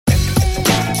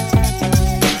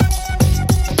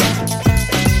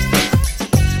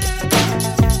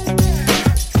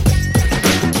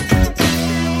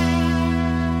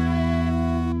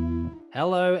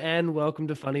Hello and welcome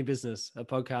to Funny Business, a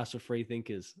podcast for free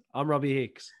thinkers. I'm Robbie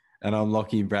Hicks. And I'm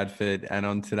Lockie Bradford. And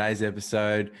on today's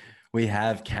episode, we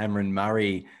have Cameron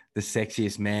Murray, the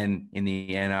sexiest man in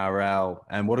the NRL.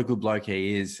 And what a good bloke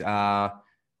he is. I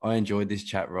enjoyed this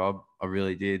chat, Rob. I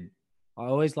really did. I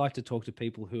always like to talk to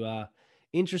people who are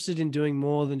interested in doing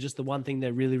more than just the one thing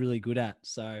they're really, really good at.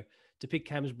 So to pick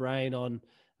Cam's brain on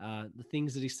the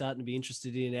things that he's starting to be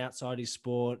interested in outside his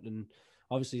sport, and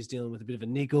obviously he's dealing with a bit of a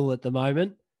niggle at the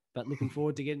moment, but looking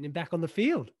forward to getting him back on the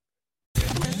field.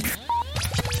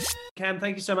 Cam,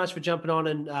 thank you so much for jumping on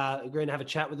and agreeing to have a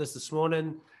chat with us this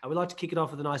morning. We'd like to kick it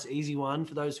off with a nice, easy one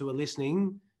for those who are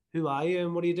listening. Who are you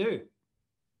and what do you do?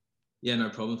 Yeah, no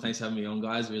problem. Thanks for having me on,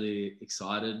 guys. Really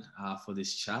excited for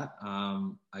this chat.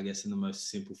 I guess in the most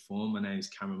simple form, my name is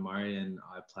Cameron Murray and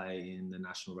I play in the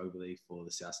National Rugby League for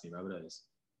the South Sydney Rabbitohs.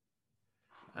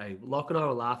 Hey, Locke and I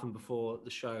were laughing before the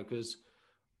show because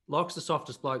Locke's the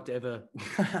softest bloke to ever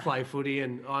play footy,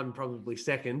 and I'm probably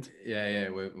second. Yeah,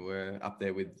 we're up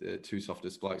there with the two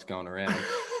softest blokes going around.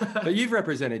 But you've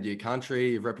represented your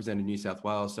country, you've represented New South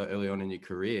Wales so early on in your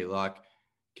career. Like,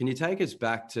 can you take us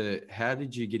back to how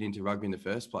did you get into rugby in the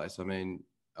first place? I mean,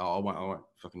 I won't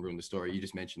fucking ruin the story. You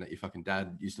just mentioned that your fucking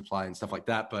dad used to play and stuff like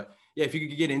that. But yeah, if you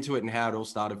could get into it and how it all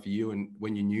started for you and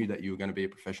when you knew that you were going to be a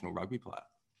professional rugby player.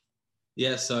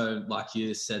 Yeah, so like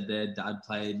you said there, Dad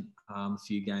played a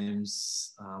few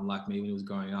games like me when he was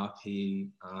growing up.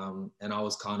 And I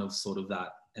was kind of sort of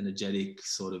that energetic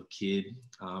sort of kid,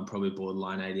 probably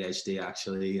borderline ADHD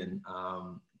actually. And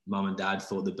Mum and Dad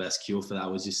thought the best cure for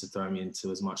that was just to throw me into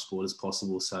as much sport as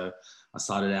possible. So I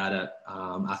started out at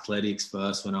athletics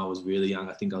first when I was really young.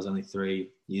 I think I was only 3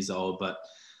 years old, but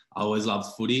I always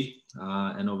loved footy.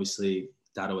 And obviously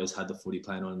Dad always had the footy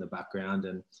playing on in the background,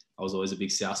 and I was always a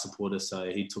big South supporter.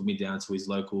 So he took me down to his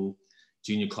local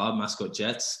junior club, Mascot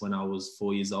Jets, when I was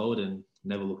 4 years old and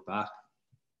never looked back.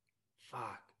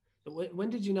 Fuck. When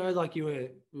did you know, like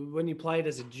when you played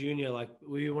as a junior, like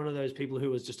were you one of those people who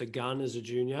was just a gun as a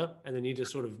junior and then you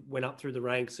just sort of went up through the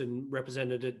ranks and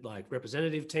represented it like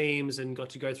representative teams and got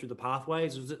to go through the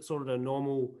pathways? Was it sort of a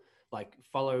normal, like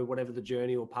follow whatever the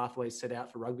journey or pathways set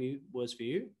out for rugby was for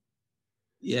you?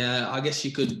 Yeah, I guess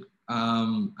you could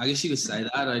say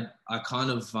that. I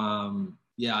kind of,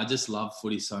 I just love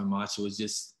footy so much. It was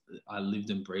just, I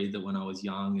lived and breathed it when I was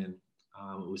young, and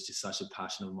it was just such a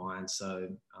passion of mine. So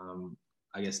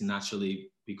I guess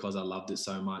naturally, because I loved it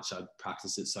so much, I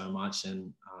practiced it so much.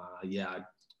 And I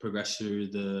progressed through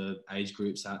the age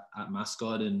groups at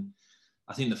Mascot. And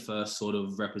I think the first sort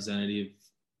of representative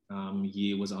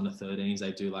year was under 13s.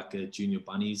 They do like a junior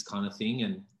bunnies kind of thing.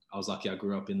 And I was lucky I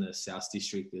grew up in the South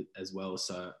District as well.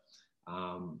 So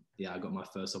I got my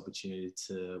first opportunity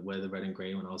to wear the red and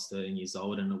green when I was 13 years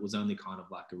old. And it was only kind of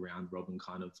like a round robin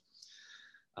kind of,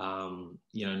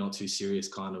 not too serious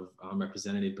kind of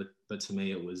representative, but to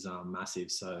me it was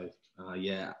massive. So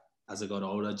as I got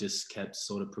older, just kept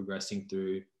sort of progressing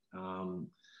through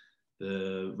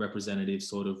the representative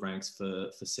sort of ranks for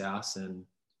South, and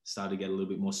started to get a little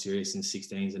bit more serious in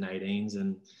 16s and 18s.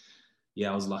 And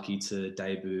I was lucky to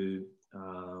debut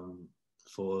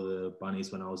for the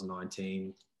Bunnies when I was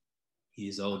 19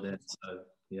 years old then. So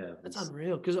yeah, that's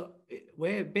unreal, because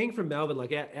we're being from Melbourne,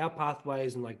 like our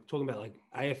pathways and like talking about like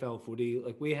AFL footy,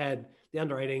 like we had the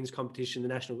under 18s competition, the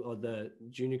national or the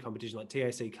junior competition, like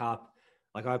TAC Cup.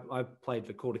 Like I played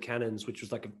for Quarter Cannons, which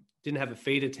was like didn't have a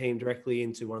feeder team directly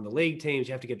into one of the league teams.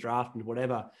 You have to get drafted,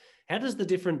 whatever. How does the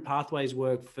different pathways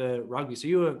work for rugby? So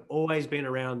you have always been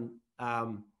around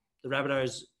the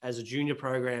Rabbitohs as a junior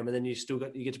program, and then you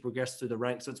get to progress through the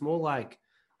ranks. So it's more like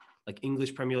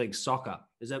English Premier League soccer.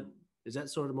 Is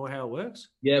that sort of more how it works?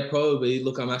 Yeah, probably.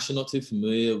 Look, I'm actually not too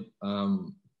familiar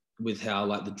with how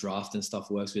like the draft and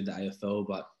stuff works with the AFL,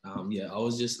 but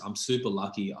I'm super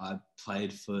lucky. I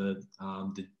played for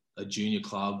a junior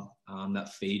club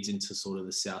that feeds into sort of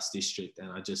the South District, and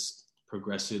I just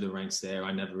progressed through the ranks there.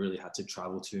 I never really had to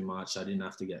travel too much. I didn't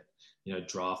have to get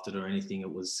drafted or anything.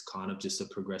 It was kind of just a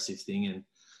progressive thing, and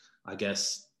I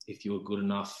guess if you were good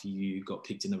enough, you got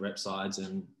picked in the rep sides,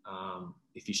 and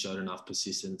if you showed enough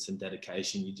persistence and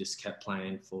dedication, you just kept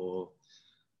playing for,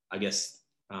 I guess,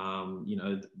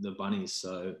 the Bunnies.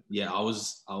 So yeah,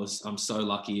 I'm so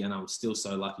lucky, and I'm still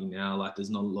so lucky now. Like, there's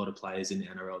not a lot of players in the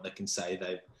NRL that can say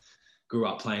they grew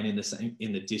up playing in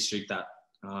the district that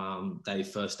they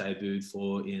first debuted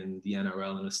for in the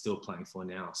NRL and are still playing for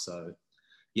now. So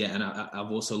yeah, and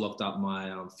I've also locked up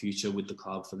my future with the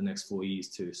club for the next 4 years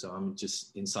too. So I'm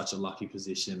just in such a lucky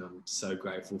position. I'm so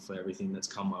grateful for everything that's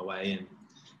come my way, and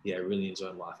really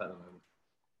enjoying life at the moment.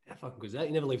 How fucking good is that?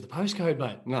 You never leave the postcode,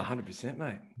 mate. No, 100%,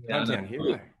 mate. Yeah, Hometown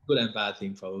hero. Good and bad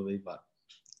thing probably, but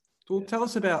Well, tell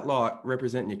us about like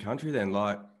representing your country then,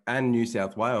 like, and New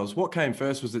South Wales. What came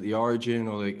first? Was it the Origin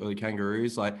or the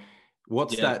Kangaroos? Like,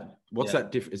 what's Yeah, that? What's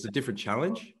that different? It's a different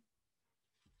challenge.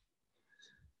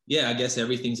 yeah, I guess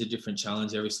everything's a different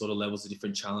challenge. Every sort of level's a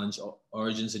different challenge.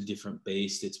 Origin's a different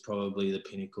beast. It's probably the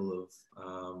pinnacle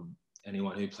of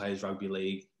anyone who plays rugby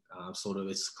league. Sort of,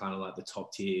 it's kind of like the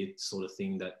top tier sort of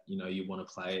thing that you want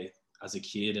to play as a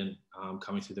kid, and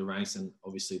coming through the ranks, and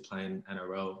obviously playing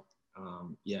NRL.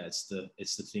 Yeah, it's the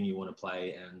thing you want to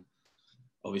play, and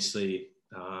obviously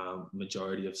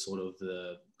majority of sort of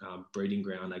the breeding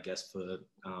ground, I guess, for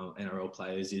NRL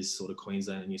players is sort of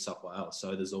Queensland and New South Wales.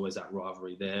 So there's always that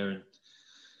rivalry there. And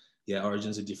yeah,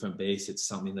 Origin's a different beast. It's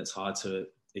something that's hard to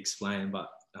explain, but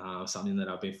something that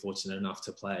I've been fortunate enough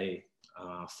to play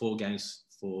 4 games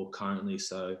for currently.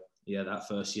 So yeah, that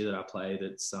first year that I played,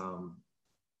 it's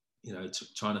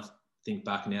trying to think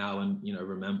back now and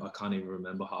remember. I can't even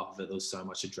remember half of it. There was so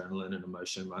much adrenaline and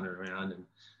emotion running around, and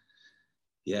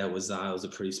yeah, it was a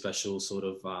pretty special sort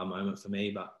of moment for me.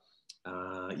 But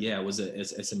yeah,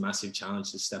 it's a massive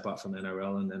challenge to step up from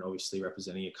NRL, and then obviously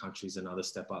representing your country is another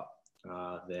step up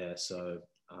there. So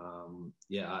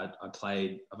yeah,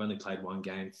 I've only played 1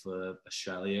 game for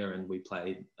Australia, and we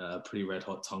played a pretty red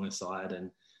hot Tonga side,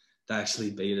 and they actually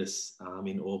beat us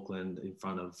in Auckland in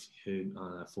front of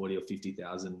 40 or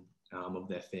 50,000 of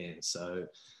their fans. So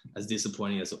as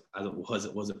disappointing as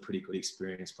it was a pretty good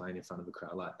experience playing in front of a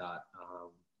crowd like that.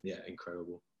 Yeah,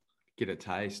 incredible. Get a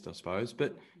taste, I suppose.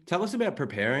 But tell us about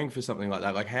preparing for something like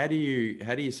that. Like, how do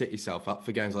you set yourself up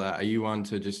for games like that? Are you one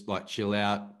to just like chill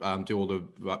out, do all the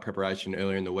preparation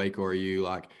earlier in the week, or are you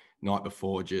like night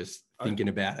before just thinking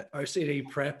about it? OCD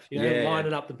prep,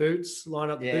 lining up the boots,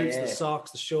 the socks,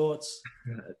 the shorts.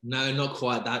 No, not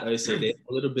quite that OCD.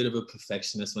 A little bit of a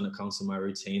perfectionist when it comes to my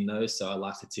routine though. So I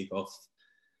like to tick off,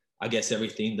 I guess,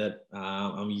 everything that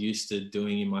I'm used to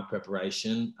doing in my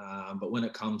preparation. But when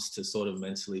it comes to sort of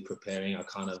mentally preparing, I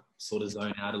kind of sort of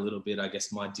zone out a little bit. I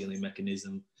guess my dealing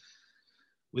mechanism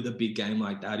with a big game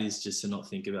like that is just to not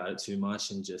think about it too much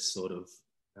and just sort of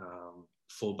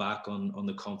fall back on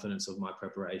the confidence of my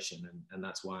preparation. And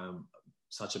that's why I'm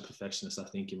such a perfectionist, I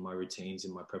think, in my routines,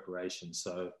 in my preparation.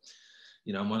 So,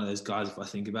 I'm one of those guys, if I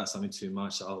think about something too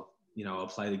much, I'll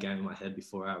play the game in my head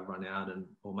before I run out, and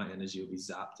all my energy will be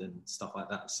zapped and stuff like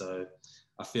that. So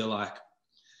I feel like,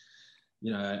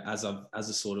 as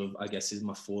a sort of, I guess, is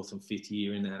my 4th and 5th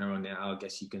year in the NRL now, I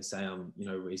guess you can say I'm,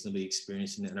 reasonably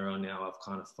experienced in the NRL now. I've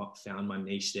kind of found my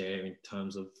niche there in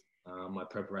terms of my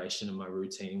preparation and my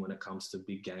routine when it comes to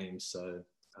big games. So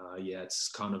yeah, it's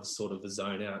kind of sort of a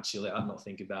zone out, chill out, not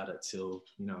think about it till,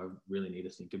 I really need to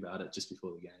think about it just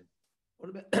before the game.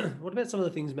 What about some of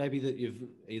the things maybe that you've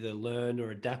either learned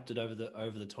or adapted over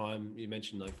the time? You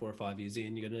mentioned like 4 or 5 years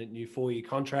in, you got a new 4-year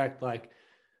contract. Like,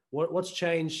 what's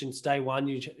changed since day one?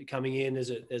 You coming in?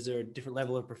 Is there a different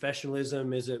level of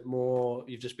professionalism? Is it more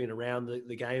you've just been around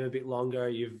the game a bit longer?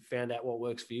 You've found out what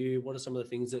works for you. What are some of the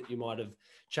things that you might have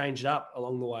changed up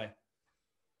along the way?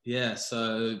 Yeah,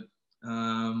 so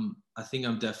I think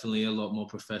I'm definitely a lot more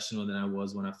professional than I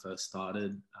was when I first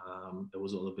started. It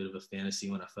was all a bit of a fantasy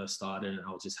when I first started, and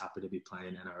I was just happy to be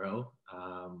playing NRL.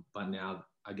 But now,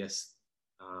 I guess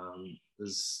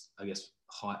there's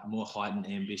more heightened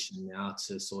ambition now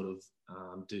to sort of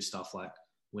do stuff like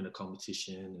win a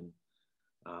competition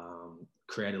and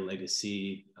create a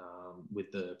legacy with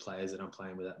the players that I'm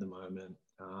playing with at the moment,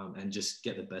 and just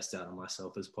get the best out of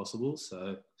myself as possible.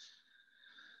 So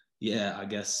yeah, I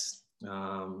guess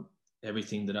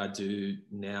everything that I do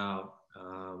now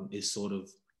is sort of,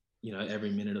 every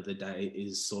minute of the day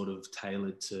is sort of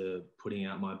tailored to putting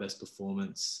out my best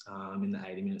performance in the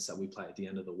 80 minutes that we play at the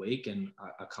end of the week. And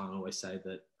I can't always say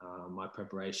that my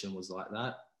preparation was like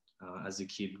that as a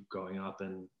kid growing up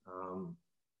and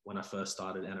when I first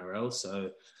started NRL.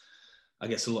 So I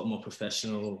guess a lot more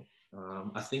professional.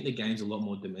 I think the game's a lot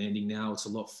more demanding now. It's a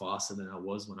lot faster than I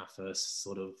was when I first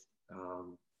sort of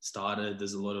started.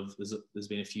 There's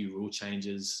been a few rule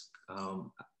changes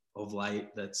of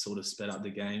late that sort of sped up the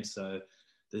game. So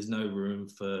there's no room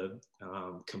for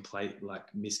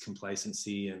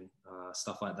miscomplacency and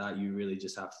stuff like that. You really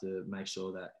just have to make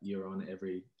sure that you're on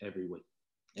every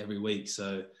week.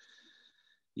 So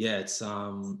yeah, it's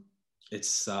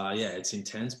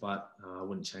intense, but I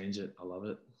wouldn't change it. I love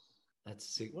it. That's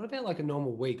sick. What about like a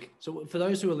normal week? So for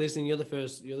those who are listening, you're the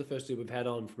first two we've had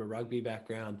on from a rugby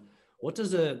background. What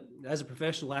does as a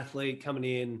professional athlete coming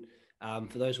in,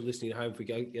 for those who are listening at home, if we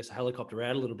go, helicopter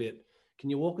out a little bit,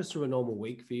 can you walk us through a normal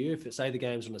week for you? If say the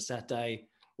game's on a Saturday,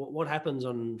 what happens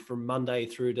on from Monday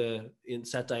through to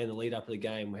Saturday in the lead up to the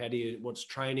game? What's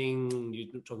training? You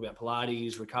talk about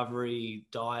Pilates, recovery,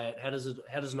 diet. How does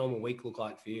a normal week look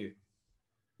like for you?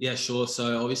 Yeah, sure.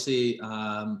 So obviously,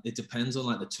 it depends on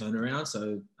like the turnaround.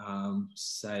 So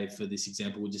say for this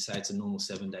example, we'll just say it's a normal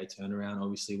 7-day turnaround.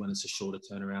 Obviously, when it's a shorter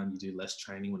turnaround, you do less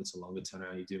training. When it's a longer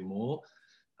turnaround, you do more.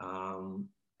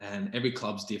 And every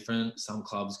club's different. Some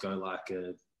clubs go like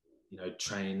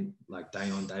train like day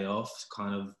on, day off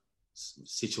kind of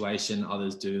situation.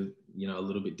 Others do, a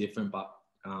little bit different. But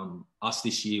us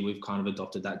this year, we've kind of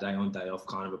adopted that day on, day off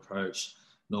kind of approach.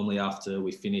 Normally after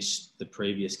we finish the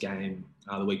previous game,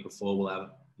 the week before, we'll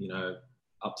have,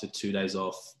 up to 2 days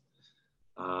off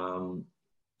for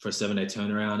a 7-day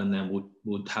turnaround. And then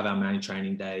we'll have our main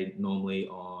training day normally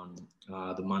on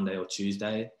the Monday or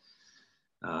Tuesday.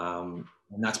 And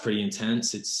that's pretty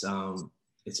intense.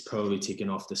 It's probably ticking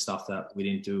off the stuff that we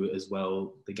didn't do as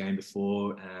well the game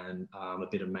before, and a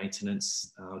bit of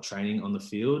maintenance training on the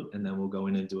field. And then we'll go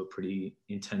in and do a pretty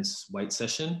intense weight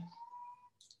session.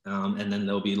 And then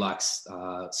there'll be like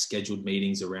scheduled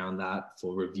meetings around that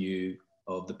for review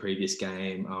of the previous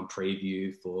game,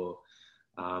 preview for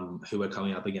who we're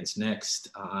coming up against next.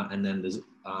 And then there's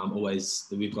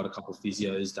we've got a couple of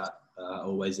physios that are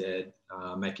always there,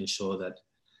 making sure that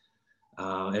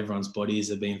everyone's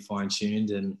bodies are being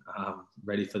fine-tuned and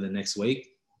ready for the next week.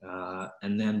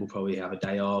 And then we'll probably have a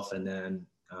day off, and then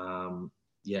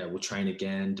we'll train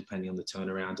again depending on the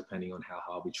turnaround, depending on how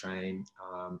hard we train.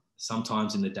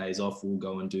 Sometimes in the days off, we'll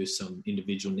go and do some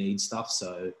individual needs stuff.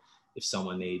 So if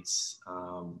someone needs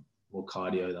more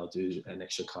cardio, they'll do an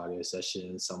extra cardio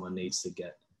session. Someone needs to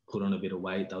get put on a bit of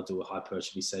weight, they'll do a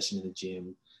hypertrophy session in the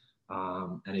gym.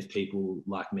 And if people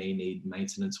like me need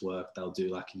maintenance work, they'll do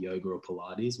like a yoga or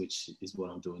Pilates, which is what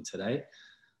I'm doing today.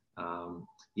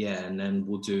 And then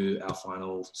we'll do our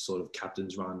final sort of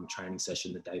captain's run training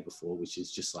session the day before, which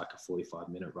is just like a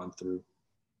 45-minute run through.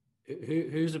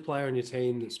 Who's the player on your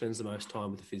team that spends the most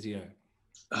time with the physio?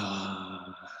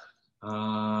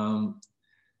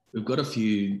 We've got a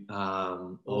few.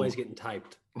 Always getting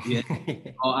taped. Yeah.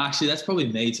 Oh, actually, that's probably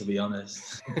me, to be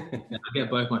honest. I get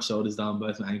both my shoulders done,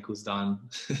 both my ankles done.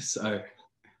 So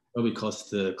probably costs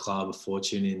the club a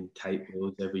fortune in tape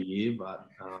bills every year, but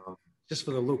just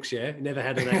for the looks, yeah. Never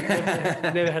had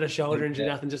a shoulder injury,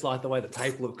 nothing. Just like the way the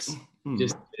tape looks.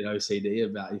 Just an OCD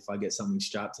about if I get something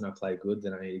strapped and I play good,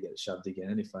 then I need to get it shoved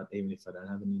again. Even if I don't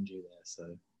have an injury there.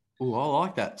 So. Oh, I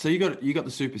like that. So you got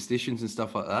the superstitions and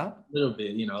stuff like that? A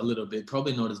little bit.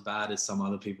 Probably not as bad as some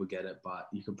other people get it, but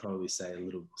you could probably say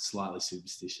slightly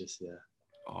superstitious, yeah.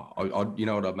 Oh, you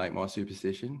know what I'd make my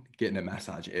superstition? Getting a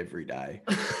massage every day.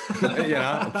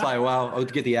 I'd play well. I'll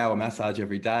get the hour massage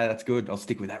every day. That's good. I'll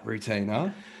stick with that routine, huh?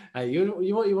 Hey, you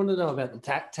want to know about the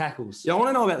tackles? Yeah, I want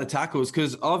to know about the tackles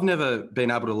because I've never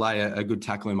been able to lay a good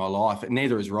tackle in my life.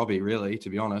 Neither has Robbie, really, to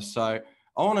be honest. So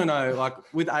I want to know, like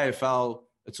with AFL,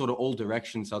 it's sort of all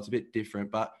directions, so it's a bit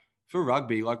different. But for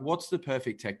rugby, like what's the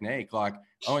perfect technique? Like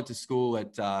I went to school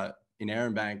in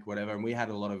Ehrenbank, whatever, and we had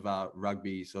a lot of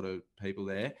rugby sort of people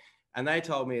there. And they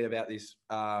told me about this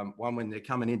one when they're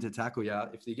coming in to tackle you.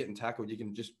 If you're getting tackled, you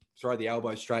can just throw the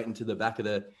elbow straight into the back of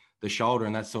the shoulder,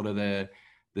 and that's sort of the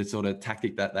sort of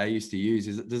tactic that they used to use.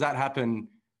 Does that happen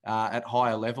at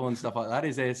higher level and stuff like that?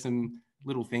 Is there some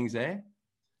little things there?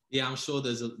 Yeah, I'm sure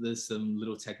there's some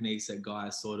little techniques that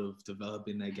guys sort of develop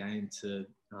in their game to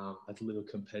a little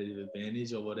competitive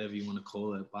advantage or whatever you want to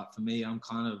call it. But for me,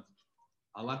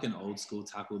 I like an old school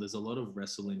tackle. There's a lot of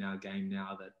wrestle in our game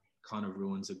now that kind of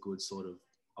ruins a good sort of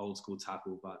old school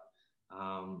tackle. But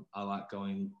I like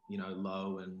going,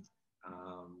 low and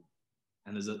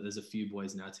there's a few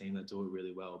boys in our team that do it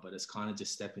really well. But it's kind of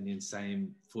just stepping in,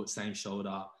 same foot, same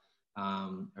shoulder,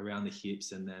 around the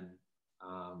hips, and then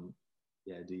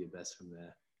do your best from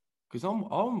there. Because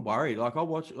I'm worried. Like I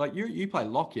watch, like you play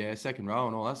lock, second row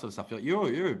and all that sort of stuff. Like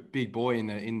you're a big boy in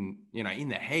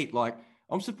the heat. Like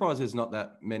I'm surprised there's not as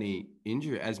many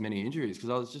injuries because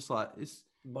I was just like it's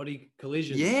body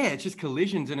collisions. Yeah, it's just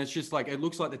collisions, and it's just like it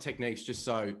looks like the technique's just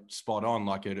so spot on.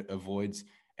 Like it avoids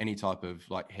any type of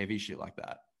like heavy shit like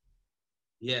that.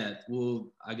 Yeah,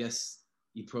 well, I guess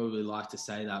you probably like to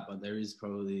say that, but there is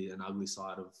probably an ugly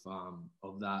side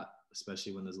of that.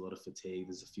 Especially when there's a lot of fatigue,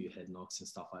 there's a few head knocks and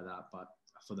stuff like that. But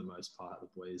for the most part, the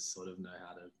boys sort of know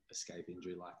how to escape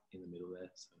injury, like in the middle there.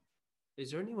 So.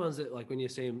 Is there any ones that, like, when you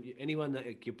see them, anyone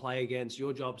that you play against,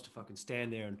 your job's to fucking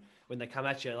stand there, and when they come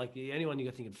at you, like, anyone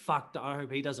you're thinking, fuck, I hope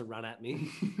he doesn't run at me?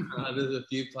 There's a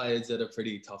few players that are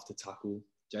pretty tough to tackle.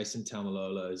 Jason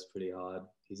Taumalolo is pretty hard.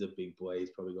 He's a big boy. He's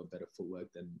probably got better footwork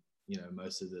than,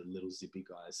 most of the little zippy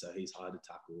guys. So he's hard to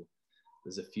tackle.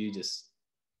 There's a few just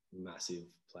massive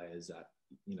players that,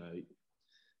 you know,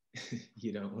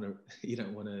 you don't want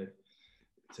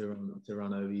to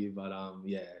run over you. But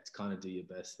yeah, it's kind of do your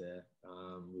best there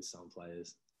with some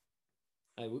players.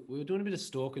 Hey, we were doing a bit of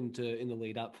stalking in the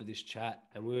lead up for this chat,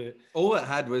 and all it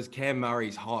had was Cam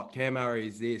Murray's hot, Cam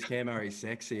Murray's this, Cam Murray's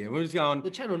sexy, and we're just going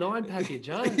the Channel 9 package,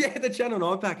 huh? Yeah, the Channel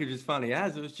 9 package is funny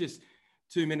as it was just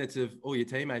 2 minutes of all your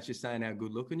teammates just saying how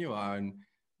good looking you are, and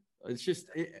it's just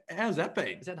how's that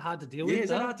been? Is that hard to deal with? Yeah, is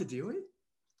that hard to deal with?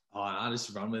 Oh, I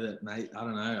just run with it, mate. I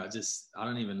don't know. I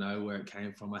don't even know where it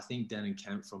came from. I think Dan and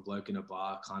Kemp from Bloke in a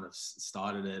Bar kind of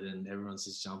started it, and everyone's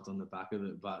just jumped on the back of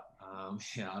it. But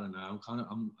yeah, I don't know.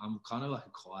 I'm kind of like a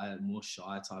quiet, more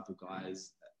shy type of guy,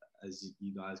 as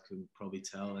you guys can probably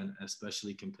tell, and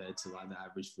especially compared to like the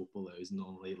average footballer who's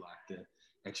normally like the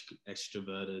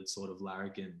extroverted, sort of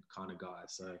larrikin kind of guy.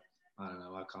 So I don't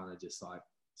know. I kind of just like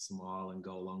smile and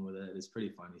go along with it. It's pretty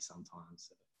funny sometimes.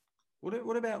 So.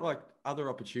 What about like other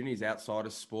opportunities outside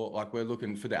of sport? Like we're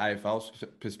looking for the AFL's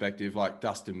perspective, like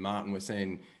Dustin Martin, we're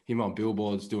seeing him on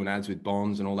billboards doing ads with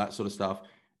Bonds and all that sort of stuff.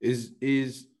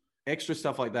 Is extra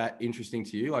stuff like that interesting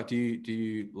to you? Like, do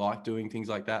you like doing things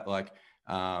like that? Like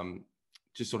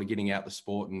just sort of getting out the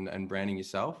sport and branding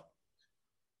yourself?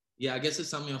 Yeah, I guess it's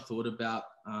something I've thought about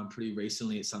pretty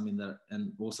recently. It's something that,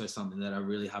 and also something that I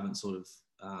really haven't sort of,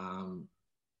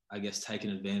 I guess, taken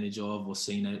advantage of or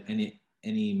seen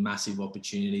any massive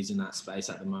opportunities in that space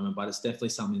at the moment, but it's definitely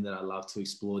something that I love to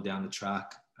explore down the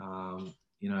track.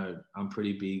 You know, I'm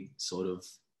pretty big sort of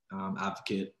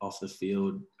advocate off the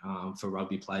field for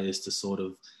rugby players to sort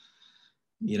of,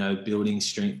 you know, building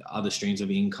other streams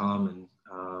of income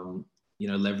and, you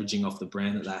know, leveraging off the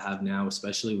brand that they have now,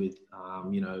 especially with,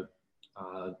 you know,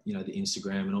 the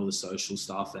Instagram and all the social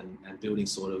stuff and building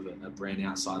sort of a brand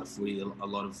outside of footy. A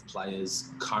lot of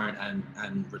players, current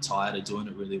and retired, are doing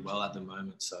it really well at the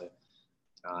moment. So,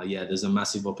 yeah, there's a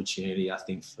massive opportunity, I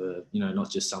think, for, you know,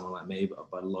 not just someone like me,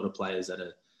 but a lot of players that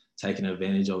are taking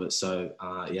advantage of it. So,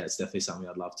 yeah, it's definitely something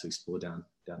I'd love to explore down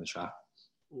the track.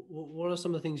 What are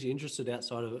some of the things you're interested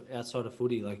outside of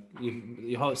footy? Like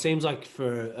it seems like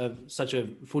for such a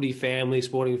footy family,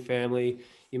 sporting family,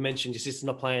 you mentioned your sister's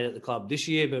not playing at the club this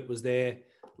year, but was there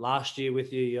last year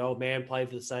with you. Your old man played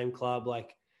for the same club.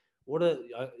 Like, what are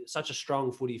such a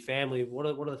strong footy family? What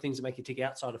are the things that make you tick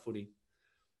outside of footy?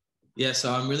 Yeah,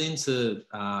 so I'm really into,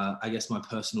 I guess, my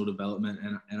personal development,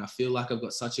 and I feel like I've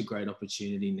got such a great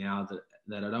opportunity now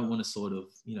that I don't want to sort of,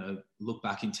 you know, look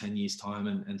back in 10 years' time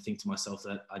and think to myself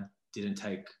that I didn't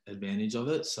take advantage of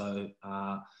it. So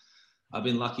I've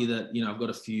been lucky that, you know, I've got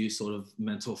a few sort of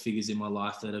mentor figures in my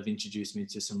life that have introduced me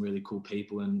to some really cool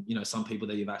people. And, you know, some people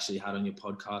that you've actually had on your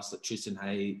podcast, that Tristan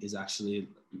Hay is actually,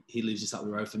 he lives just up the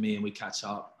road from me and we catch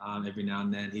up every now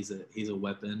and then. He's a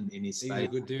weapon in his space. He's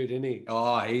a good dude, isn't he?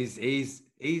 Oh,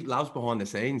 he loves behind the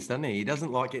scenes, doesn't he? He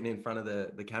doesn't like getting in front of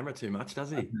the camera too much,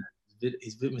 does he?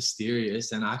 He's a bit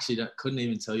mysterious, and I actually couldn't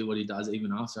even tell you what he does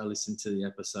even after I listened to the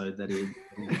episode that he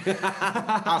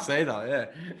I'll say though, yeah.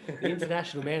 The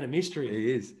international man of mystery.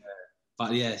 He is.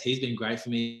 But yeah, he's been great for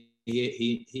me.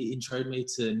 He introed me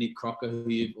to Nick Crocker, who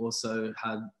you've also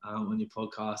had on your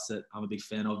podcast that I'm a big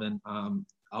fan of. And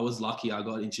I was lucky. I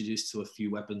got introduced to a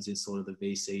few weapons in sort of the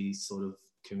VC sort of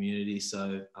community.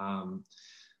 So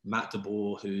Matt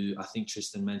DeBoer, who I think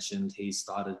Tristan mentioned, he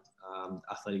started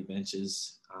Athletic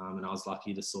Ventures, and I was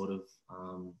lucky to sort of,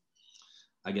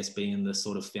 I guess, be in the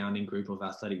sort of founding group of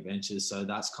Athletic Ventures. So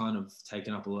that's kind of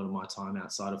taken up a lot of my time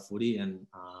outside of footy, and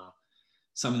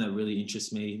something that really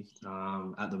interests me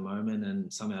at the moment,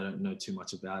 and something I don't know too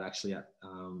much about actually,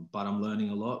 but I'm learning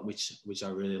a lot, which I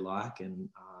really like. And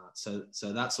so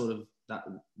that sort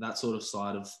of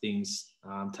side of things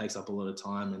takes up a lot of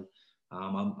time, and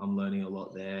I'm learning a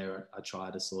lot there. I try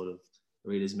to sort of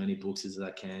read as many books as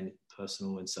I can,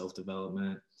 personal and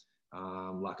self-development.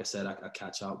 Like I said, I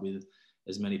catch up with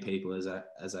as many people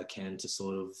as I can to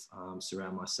sort of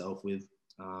surround myself with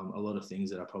a lot of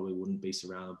things that I probably wouldn't be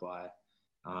surrounded by,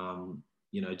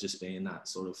 you know, just being that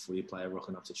sort of footy player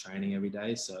rocking up to training every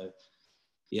day. So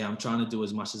yeah, I'm trying to do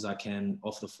as much as I can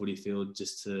off the footy field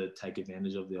just to take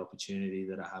advantage of the opportunity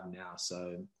that I have now.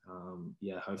 So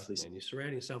yeah, hopefully. And you're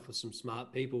surrounding yourself with some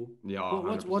smart people. Yeah.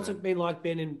 What's it been like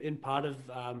being in part of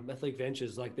Athletic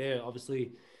Ventures? Like, they're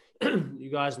obviously you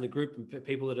guys in the group and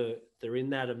people that are in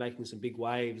that are making some big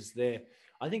waves there.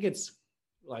 I think it's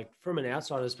like, from an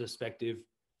outsider's perspective,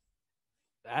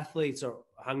 athletes are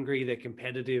hungry, they're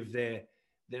competitive, they're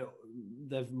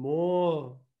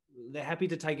happy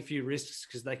to take a few risks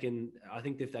because they can. I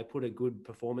think if they put a good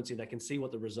performance in, they can see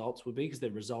what the results would be because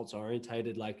they're results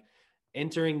orientated. Like,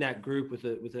 entering that group with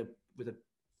a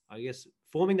I guess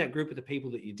forming that group with the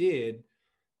people that you did,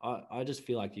 I just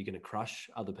feel like you're going to crush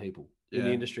other people in Yeah.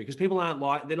 the industry because people aren't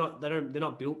like they're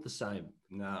not built the same.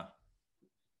 Nah.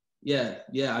 Yeah,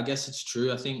 I guess it's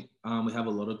true. I think we have a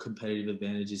lot of competitive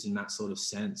advantages in that sort of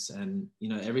sense, and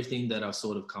everything that I've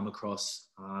sort of come across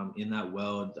in that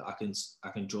world, I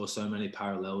can draw so many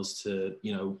parallels to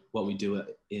what we do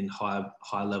in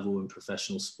high level and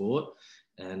professional sport,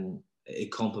 and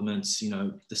it complements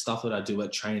the stuff that I do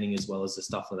at training as well as the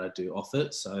stuff that I do off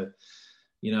it. So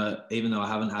even though I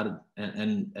haven't had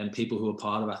and people who are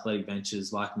part of Athletic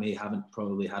Ventures like me haven't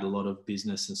probably had a lot of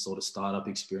business and sort of startup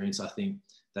experience, I think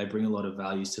they bring a lot of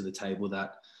values to the table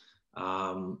that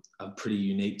are pretty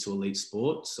unique to elite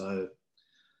sport. So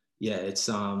yeah, it's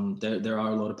there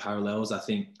are a lot of parallels. I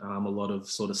think a lot of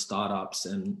sort of startups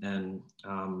and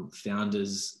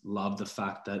founders love the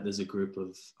fact that there's a group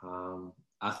of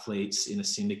athletes in a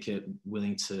syndicate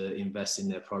willing to invest in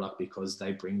their product because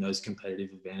they bring those competitive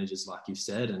advantages, like you've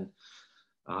said. And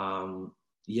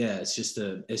yeah, it's just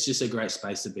a great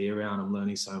space to be around. I'm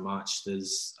learning so much.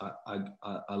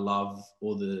 I love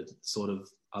all the sort of,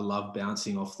 I love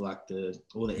bouncing off like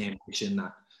all the ambition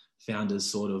that founders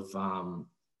sort of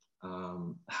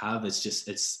have.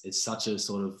 It's such a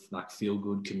sort of like feel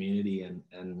good community,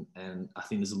 and I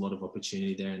think there's a lot of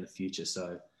opportunity there in the future.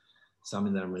 So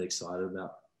something that I'm really excited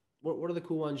about. What are the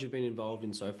cool ones you've been involved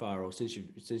in so far, or since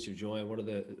you've joined? What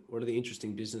are the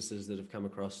interesting businesses that have come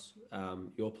across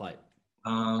your plate?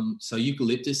 So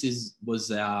Eucalyptus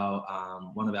was our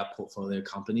one of our portfolio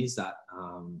companies that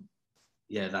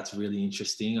that's really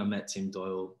interesting. I met Tim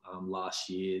Doyle last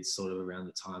year. It's sort of around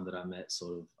the time that I met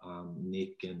sort of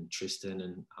Nick and Tristan,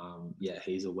 and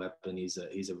he's a weapon. He's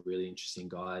a really interesting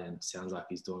guy, and sounds like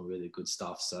he's doing really good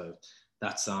stuff. So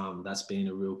that's been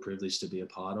a real privilege to be a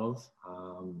part of.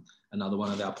 Another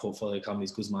one of our portfolio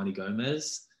companies, Guzmani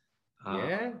Gomez.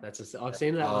 I've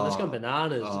seen that one. That's gone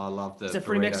bananas. Oh, I love that. Is it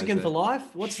free Mexican for life?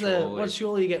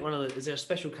 Surely you get one of the, is there a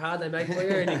special card they make for you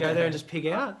and you go there and just pig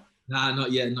out? Nah,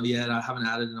 not yet. I haven't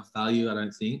added enough value, I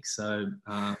don't think. So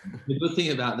the good thing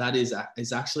about that is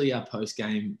actually our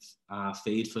post-game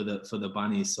feed for the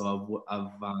bunnies. So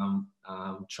I've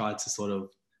tried to sort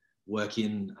of work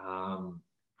in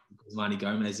Guzmani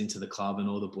Gomez into the club, and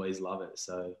all the boys love it.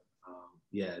 So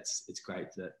it's great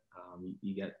that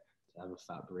you get to have a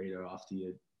fat burrito after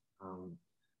your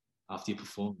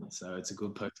performance. So it's a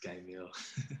good post-game meal.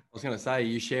 I was going to say,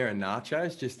 you sharing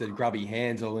nachos, just the grubby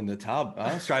hands all in the tub,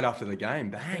 straight after the game,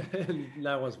 bang.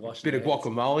 No one's washed. Bit of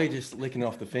guacamole, just licking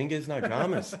off the fingers, no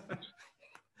dramas.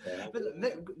 Yeah. But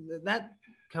that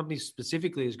company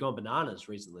specifically has gone bananas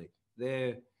recently.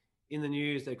 They're in the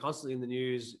news. They're constantly in the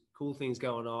news. Cool things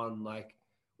going on. Like,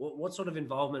 what sort of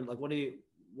involvement? Like,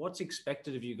 what's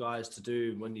expected of you guys to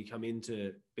do when you come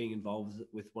into being involved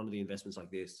with one of the investments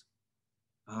like this?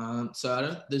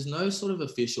 There's no sort of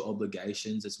official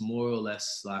obligations. It's more or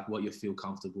less like what you feel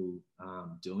comfortable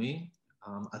doing.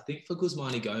 I think for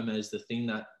Guzmani Gomez, the thing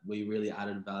that we really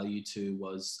added value to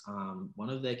was one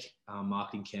of their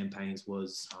marketing campaigns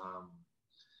was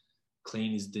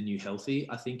clean is the new healthy,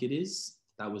 I think it is.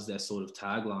 That was their sort of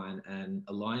tagline, and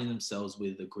aligning themselves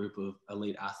with a group of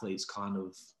elite athletes kind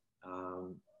of,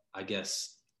 I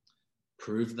guess,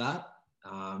 proved that.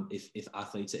 If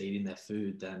athletes are eating their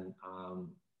food, then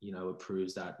it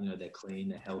proves that they're clean,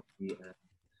 they're healthy,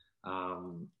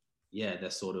 and they're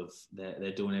sort of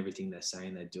they're doing everything they're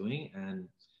saying they're doing. And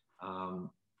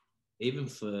even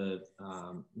for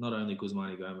not only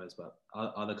Guzmani Gomez, but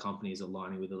other companies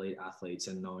aligning with elite athletes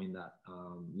and knowing that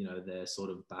they're sort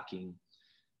of backing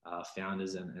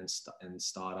founders and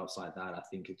startups like that, I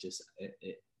think it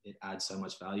adds so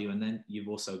much value. And then you've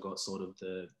also got sort of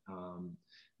the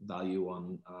value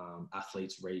on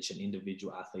athletes' reach and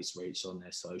individual athletes' reach on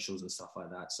their socials and stuff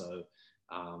like that. So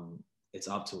it's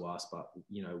up to us, but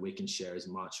we can share as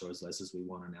much or as less as we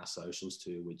want on our socials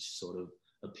too, which sort of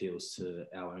appeals to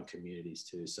our own communities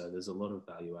too. So there's a lot of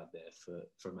value out there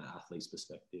from an athlete's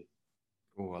perspective.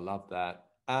 Oh, I love that.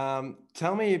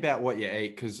 Tell me about what you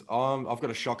eat, because I've got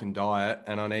a shocking diet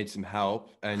and I need some help,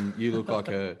 and you look like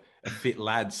a fit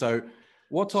lad. So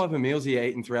what type of meals are you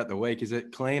eating throughout the week? Is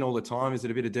it clean all the time? Is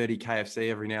it a bit of dirty KFC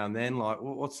every now and then? Like,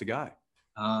 what's the go?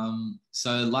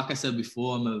 So like I said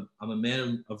before, I'm a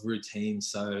man of routine.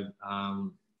 So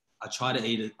I try to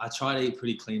eat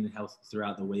pretty clean and healthy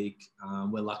throughout the week.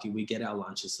 We're lucky we get our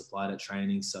lunches supplied at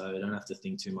training, so I don't have to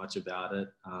think too much about it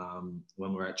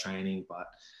when we're at training. But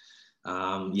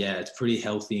it's pretty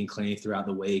healthy and clean throughout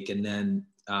the week. And then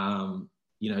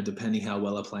depending how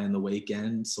well I play in the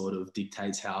weekend sort of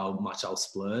dictates how much I'll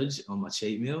splurge on my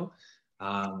cheat meal.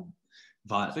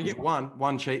 But so you get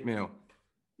one cheat meal.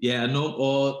 Yeah, no,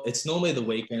 or it's normally the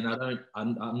weekend.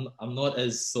 I'm not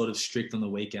as sort of strict on the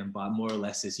weekend, but more or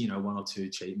less it's, 1 or 2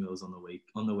 cheat meals on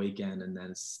the weekend, and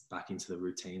then it's back into the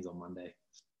routines on Monday.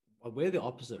 Well, we're the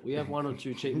opposite. We have 1 or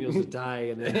 2 cheat meals a day,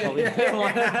 and then probably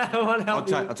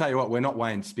I'll tell you what, we're not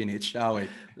weighing spinach, are we?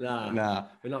 Nah.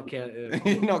 We're not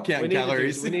counting. Not counting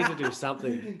calories. We need to do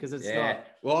something because it's not.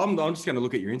 Well, I'm just going to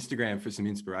look at your Instagram for some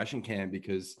inspiration, Cam,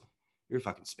 because you're a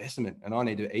fucking specimen, and I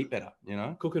need to eat better.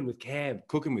 Cooking with Cam.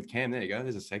 Cooking with Cam. There you go.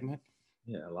 There's a segment.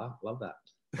 Yeah, I love that.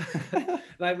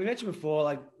 Like we mentioned before,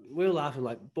 like we were laughing.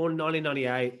 Like born in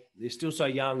 1998, you're still so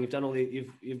young. You've done all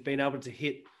you've been able to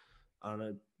hit, I don't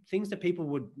know, things that people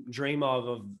would dream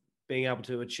of being able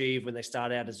to achieve when they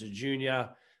start out as a junior.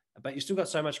 But you still got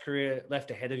so much career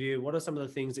left ahead of you. What are some of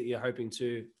the things that you're hoping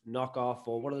to knock off,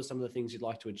 or what are some of the things you'd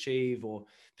like to achieve, or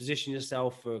position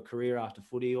yourself for a career after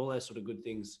footy? All those sort of good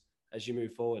things as you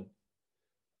move forward.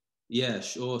 Yeah,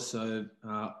 sure. So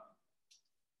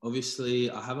obviously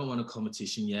I haven't won a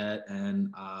competition yet,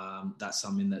 and that's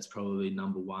something that's probably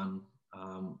number one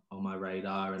on my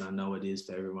radar, and I know it is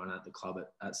for everyone at the club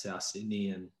at South Sydney.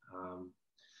 And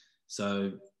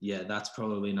so yeah, that's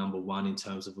probably number one in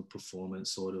terms of a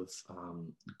performance sort of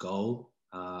goal,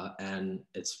 and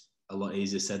it's a lot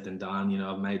easier said than done.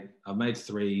 I've made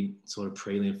 3 sort of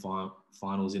prelim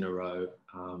finals in a row,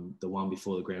 the one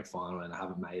before the grand final, and I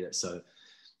haven't made it. So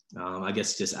I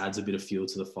guess it just adds a bit of fuel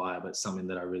to the fire, but it's something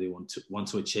that I really want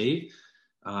to achieve.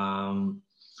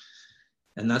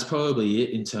 And that's probably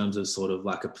it in terms of sort of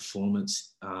like a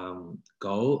performance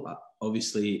goal.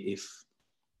 Obviously, if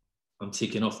I'm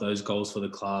ticking off those goals for the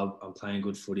club, I'm playing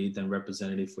good footy, then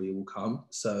representative footy will come.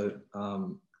 So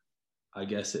I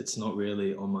guess it's not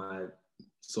really on my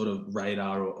sort of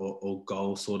radar or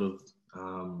goal sort of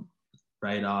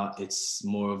radar. It's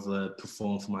more of a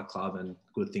perform for my club, and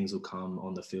good things will come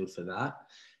on the field for that.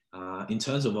 In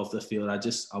terms of off the field, I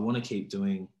want to keep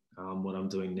doing what I'm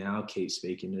doing now, keep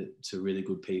speaking to really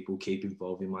good people, keep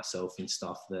involving myself in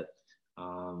stuff that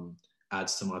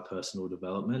adds to my personal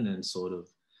development and sort of,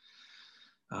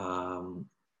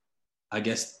 I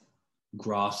guess,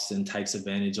 grasps and takes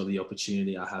advantage of the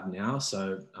opportunity I have now.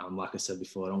 So like I said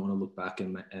before, I don't want to look back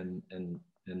and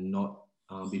not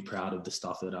be proud of the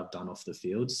stuff that I've done off the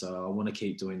field. So I want to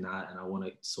keep doing that, and I want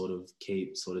to sort of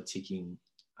keep ticking,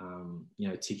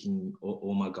 ticking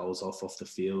all my goals off the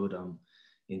field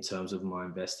in terms of my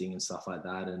investing and stuff like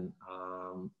that. And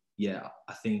yeah,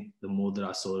 I think the more that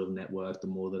I sort of network, the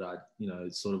more that I,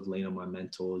 sort of lean on my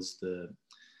mentors, the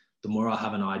more I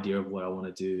have an idea of what I want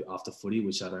to do after footy,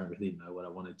 which I don't really know what I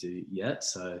want to do yet.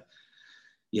 So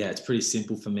yeah, it's pretty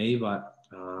simple for me, but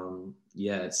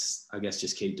yeah, it's, I guess,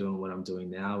 just keep doing what I'm doing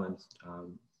now and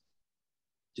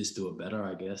just do it better,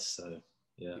 I guess. So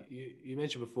yeah. You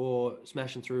mentioned before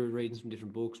smashing through, reading some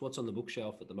different books. What's on the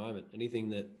bookshelf at the moment?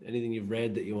 Anything you've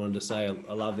read that you wanted to say,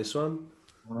 I love this one?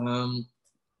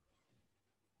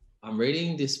 I'm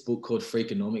reading this book called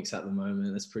Freakonomics at the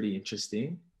moment. It's pretty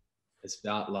interesting. It's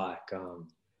about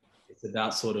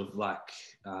sort of like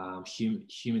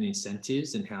human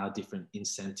incentives and how different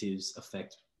incentives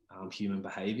affect human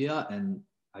behavior. And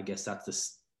I guess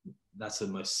that's the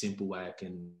most simple way I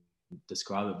can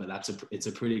describe it, but it's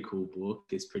a pretty cool book.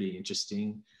 It's pretty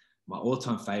interesting. My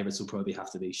all-time favorites will probably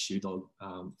have to be Shoe Dog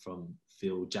from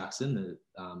Phil Jackson,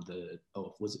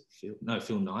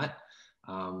 Phil Knight,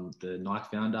 the Nike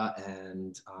founder,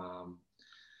 and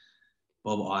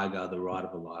Bob Iger, The Ride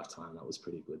of a Lifetime. That was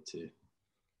pretty good too.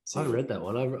 So, I haven't read that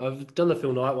one. I've done the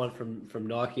Phil Knight one from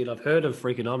Nike, and I've heard of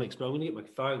Freakonomics, but I'm going to get my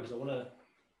phone because I want to.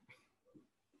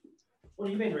 What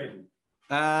have you been reading?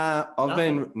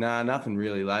 Nothing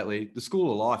really lately. The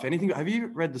School of Life. Anything? Have you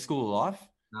read The School of Life?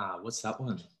 Nah, what's that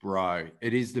one? Bro,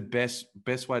 it is the best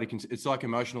way to it's like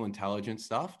emotional intelligence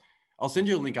stuff. I'll send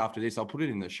you a link after this. I'll put it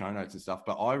in the show notes and stuff,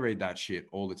 but I read that shit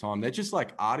all the time. They're just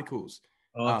like articles.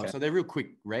 Oh, okay. So they're real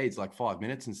quick reads, like 5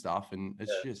 minutes and stuff. And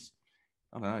it's just,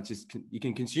 I don't know, it's just, you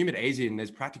can consume it easy and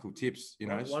there's practical tips,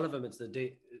 One of them, it's the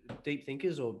Deep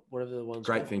Thinkers or whatever the one's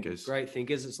Great Thinkers. Great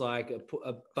Thinkers. It's like a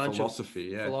bunch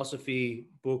philosophy, of philosophy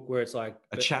book where it's like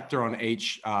a chapter on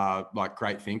each like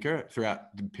great thinker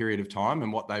throughout the period of time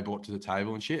and what they brought to the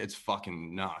table and shit. It's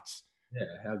fucking nuts. Yeah,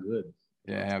 how good.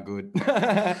 Yeah, how good.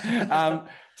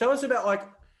 Tell us about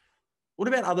what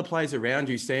about other players around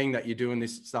you seeing that you're doing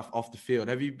this stuff off the field?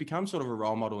 Have you become sort of a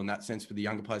role model in that sense for the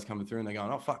younger players coming through and they're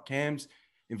going, oh, fuck, Cam's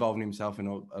involving himself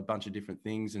in a bunch of different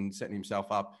things and setting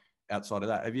himself up outside of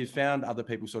that? Have you found other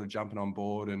people sort of jumping on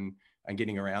board and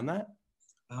getting around that?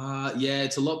 Yeah,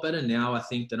 it's a lot better now, I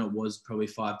think, than it was probably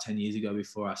 5-10 years ago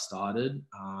before I started.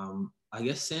 I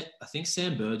think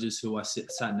Sam Burgess, who I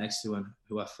sat next to and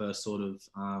who I first sort of,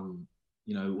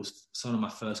 was sort of my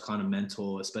first kind of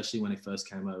mentor, especially when he first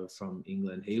came over from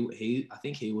England. I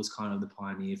think he was kind of the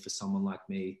pioneer for someone like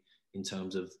me in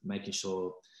terms of making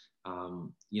sure,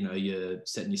 you're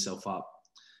setting yourself up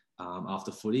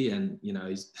after footy, and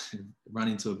he's run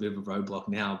into a bit of a roadblock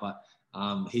now, but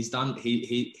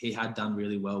he had done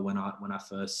really well when I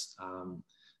first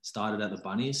started at the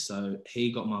Bunnies. So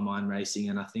he got my mind racing,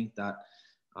 and I think that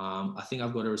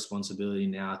I've got a responsibility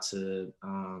now to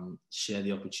share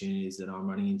the opportunities that I'm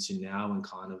running into now and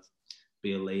kind of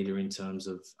be a leader in terms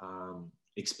of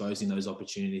exposing those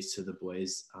opportunities to the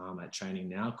boys at training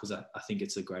now, because I think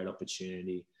it's a great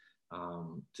opportunity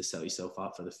to set yourself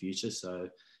up for the future. So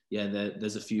yeah,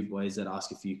 there's a few boys that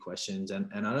ask a few questions, and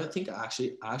I don't think I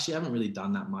actually haven't really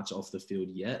done that much off the field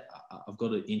yet. I've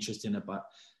got an interest in it, but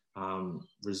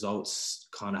results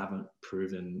kind of haven't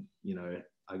proven,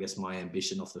 I guess, my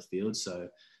ambition off the field. So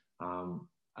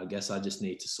I guess I just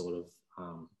need to sort of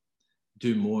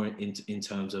do more in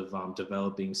terms of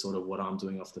developing sort of what I'm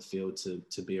doing off the field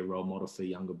to be a role model for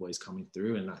younger boys coming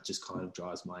through, and that just kind of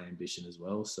drives my ambition as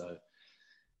well. So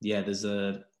yeah, there's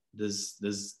a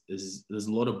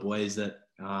lot of boys that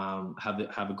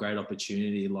have a great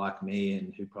opportunity like me,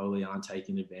 and who probably aren't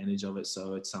taking advantage of it.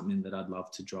 So it's something that I'd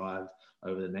love to drive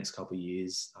over the next couple of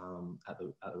years at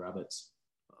the Rabbits.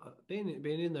 Being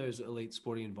in those elite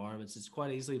sporting environments, it's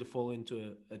quite easily to fall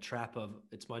into a trap of,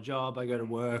 it's my job, I go to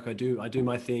work, I do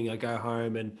my thing, I go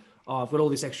home, and I've got all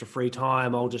this extra free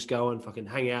time, I'll just go and fucking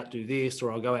hang out, do this,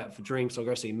 or I'll go out for drinks, or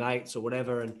go see mates or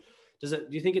whatever. And do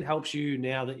you think it helps you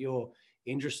now that you're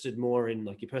interested more in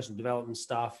like your personal development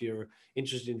stuff, you're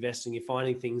interested in investing, you're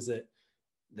finding things that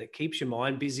keeps your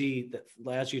mind busy, that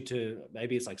allows you to,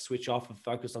 maybe it's like switch off and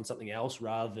focus on something else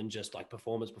rather than just like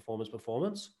performance?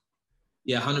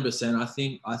 Yeah, 100%. I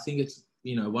think it's,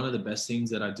 one of the best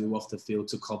things that I do off the field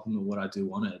to complement what I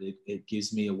do on it. It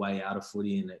gives me a way out of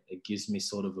footy, and it gives me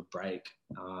sort of a break.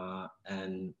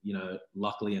 And,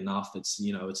 luckily enough, it's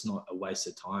not a waste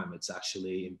of time. It's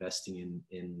actually investing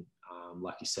in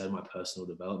like you said, my personal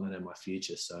development and my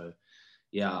future. So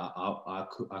yeah, I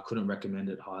couldn't recommend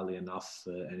it highly enough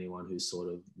for anyone who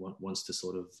sort of wants to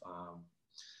sort of,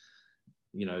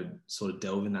 sort of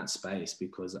delve in that space,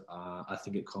 because I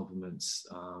think it complements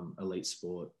elite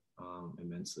sport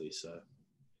immensely. So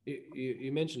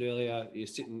you mentioned earlier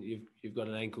you've got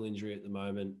an ankle injury at the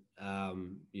moment. How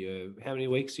many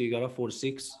weeks you got off? 4 to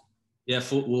 6? Yeah,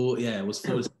 it was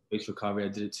 4 to 6 weeks recovery. I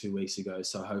did it 2 weeks ago,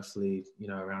 so hopefully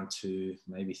around 2,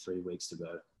 maybe 3 weeks to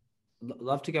go.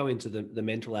 Love to go into the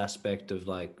mental aspect of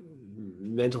like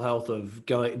mental health of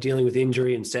dealing with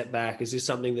injury and setback. Is this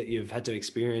something that you've had to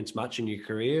experience much in your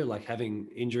career, like having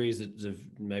injuries that have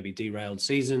maybe derailed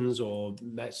seasons or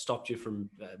stopped you from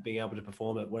being able to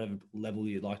perform at whatever level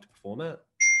you'd like to perform at?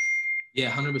 Yeah,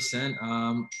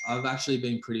 100%. I've actually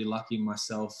been pretty lucky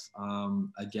myself.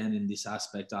 Again, in this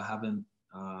aspect, I haven't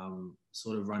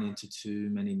sort of run into too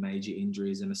many major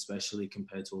injuries, and especially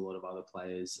compared to a lot of other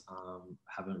players,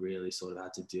 haven't really sort of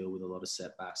had to deal with a lot of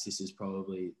setbacks. This is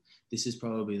probably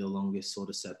the longest sort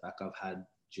of setback I've had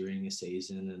during a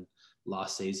season. And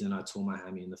last season I tore my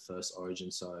hammy in the first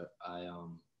Origin, so I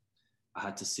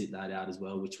had to sit that out as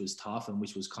well, which was tough, and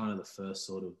which was kind of the first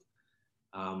sort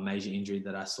of major injury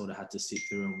that I sort of had to sit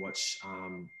through and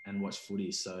watch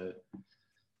footy. So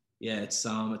yeah, it's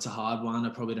a hard one. I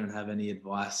probably don't have any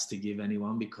advice to give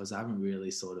anyone, because I haven't really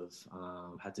sort of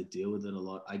had to deal with it a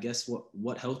lot. I guess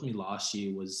what helped me last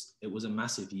year was, it was a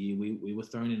massive year. We were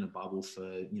thrown in a bubble for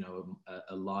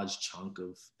a large chunk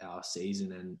of our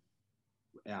season, and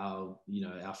our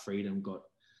freedom got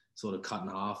sort of cut in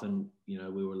half, and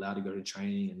we were allowed to go to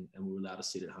training, and we were allowed to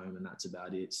sit at home, and that's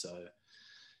about it. So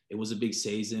it was a big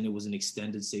season. It was an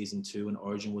extended season too, and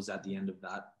Origin was at the end of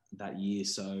that year.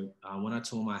 So when I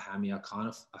tore my hammy, I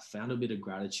found a bit of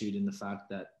gratitude in the fact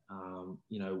that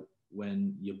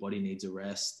when your body needs a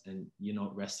rest and you're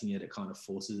not resting it kind of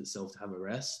forces itself to have a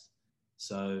rest.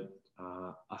 So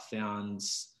I found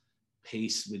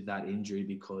peace with that injury,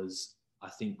 because I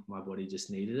think my body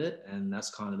just needed it, and that's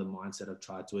kind of the mindset I've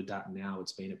tried to adapt now.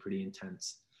 It's been a pretty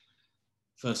intense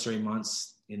first 3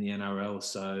 months in the NRL.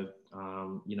 So,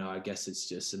 I guess it's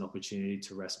just an opportunity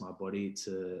to rest my body,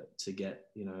 to get,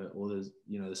 all the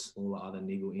smaller other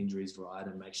niggle injuries right,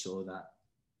 and make sure that,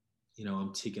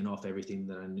 I'm ticking off everything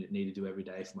that I need to do every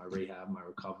day for my rehab, my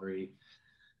recovery,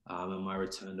 and my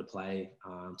return to play,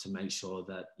 to make sure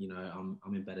that, I'm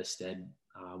in better stead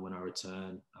when I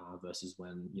return versus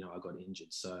when, I got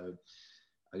injured. So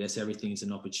I guess everything's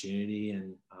an opportunity,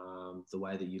 and the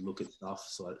way that you look at stuff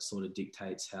sort of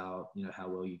dictates how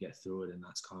well you get through it. And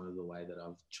that's kind of the way that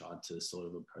I've tried to sort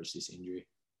of approach this injury.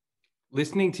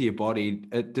 listening to your body,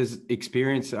 does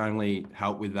experience only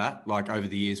help with that? Like over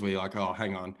the years where you're like, oh,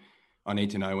 hang on, I need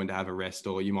to know when to have a rest,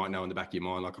 or you might know in the back of your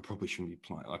mind, like I probably shouldn't be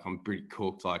playing. Like I'm pretty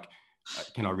cooked. Like,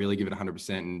 can I really give it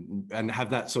 100% and have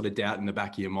that sort of doubt in the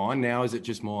back of your mind? Now, is it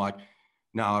just more like,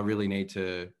 no, I really need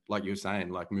to, like you were saying,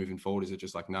 like moving forward, is it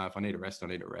just like, no, if I need a rest, I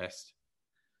need a rest?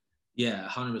 Yeah,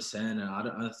 100%. And I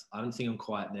don't think I'm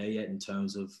quite there yet in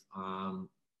terms of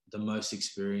the most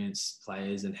experienced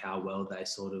players and how well they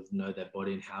sort of know their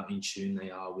body and how in tune they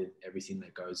are with everything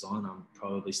that goes on. I'm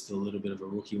probably still a little bit of a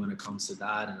rookie when it comes to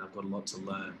that, and I've got a lot to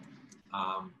learn.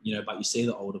 But you see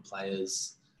the older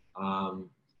players,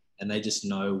 and they just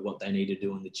know what they need to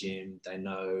do in the gym. They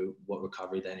know what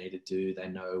recovery they need to do. They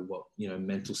know what,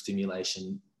 mental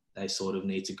stimulation they sort of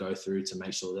need to go through to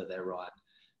make sure that they're right,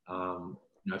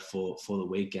 for the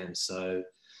weekend. So,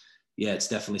 yeah, it's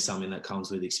definitely something that comes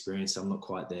with experience. I'm not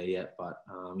quite there yet, but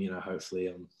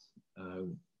hopefully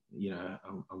I'm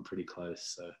pretty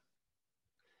close. So,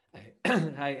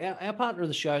 hey, our partner of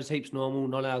the show is Heaps Normal,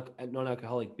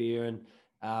 non-alcoholic beer, and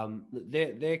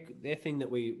their thing that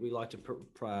we like to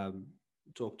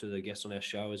talk to the guests on our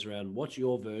show is around what's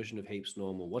your version of Heaps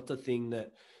Normal? What's the thing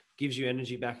that gives you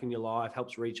energy back in your life,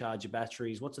 helps recharge your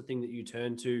batteries? What's the thing that you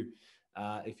turn to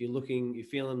if you're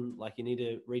feeling like you need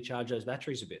to recharge those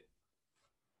batteries a bit?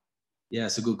 Yeah,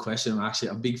 it's a good question. I'm actually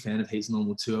a big fan of Heaps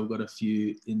Normal too. I've got a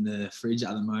few in the fridge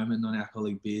at the moment.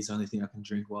 Non-alcoholic beer is the only thing I can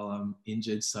drink while I'm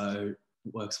injured, so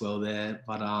it works well there.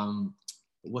 But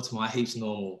what's my Heaps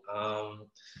Normal?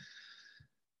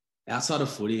 Outside of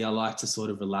footy, I like to sort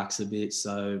of relax a bit.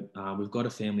 So we've got a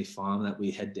family farm that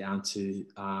we head down to.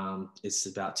 It's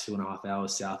about 2.5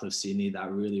 hours south of Sydney.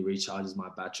 That really recharges my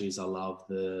batteries. I love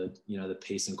the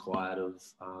peace and quiet of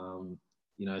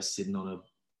sitting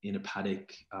in a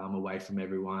paddock away from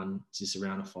everyone, just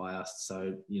around a fire.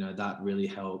 So, that really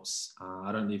helps.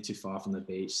 I don't live too far from the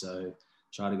beach, so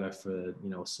try to go for,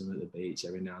 a swim at the beach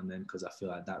every now and then, because I feel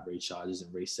like that recharges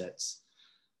and resets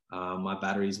my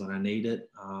batteries when I need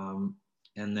it.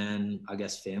 And then I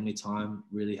guess family time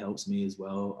really helps me as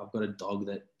well. I've got a dog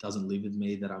that doesn't live with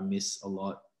me that I miss a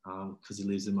lot because he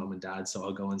lives with mum and dad. So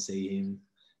I'll go and see him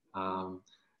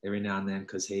every now and then,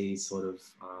 because he's sort of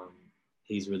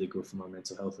he's really good for my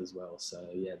mental health as well. So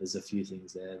yeah, there's a few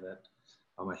things there that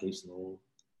are my Heaps Normal.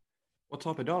 What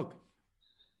type of dog?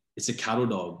 It's a cattle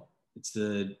dog. It's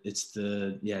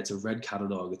a red cattle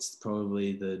dog. It's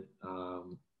probably the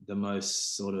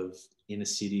most sort of inner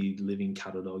city living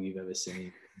cattle dog you've ever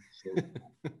seen.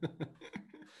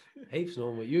 Heaps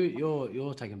Normal.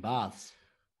 You're taking baths.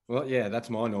 Well, yeah, that's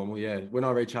my normal. Yeah, when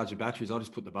I recharge the batteries, I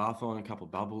just put the bath on, a couple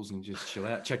of bubbles, and just chill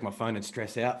out. Check my phone and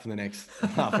stress out for the next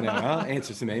half an hour.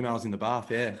 Answer some emails in the bath.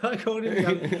 Yeah, I called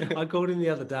him the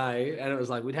other day, and it was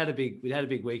like we'd had a big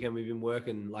weekend. We've been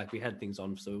working, like we had things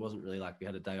on, so it wasn't really like we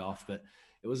had a day off. But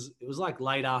it was like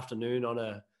late afternoon on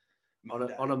a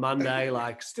Monday,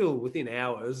 like still within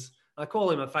hours. I call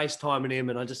him, I FaceTiming him,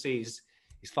 and I just see his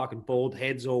fucking bald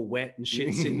head's all wet and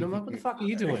shit sitting. I'm like, what the fuck are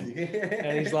you doing?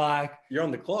 And he's like, you're on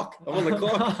the clock. I'm on the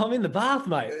clock. I'm in the bath,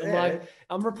 mate. I'm like,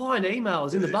 I'm replying to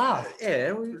emails in the bath.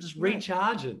 Yeah. Just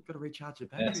recharging. Got to recharge your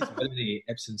batteries. Yeah, got any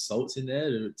Epsom salts in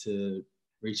there to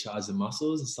recharge the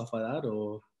muscles and stuff like that,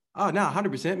 or? Oh, no,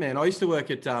 100%, man. I used to work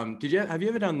at, have you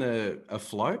ever done a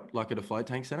float, like at a float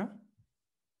tank center?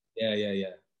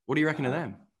 Yeah. What do you reckon of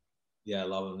them? Yeah, I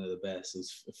love them. They're the best. It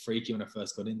was freaky when I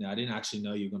first got in there. I didn't actually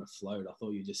know you were going to float. I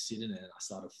thought you just sit in there, and I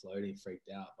started floating, freaked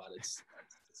out. But it's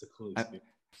a cool experience.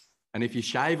 And if you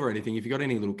shave or anything, if you got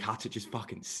any little cuts, it just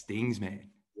fucking stings,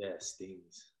 man. Yeah, it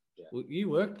stings. Yeah. Well, you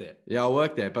worked there. Yeah, I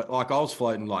worked there, but like I was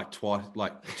floating like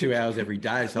 2 hours every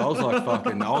day, so I was like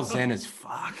I was zen as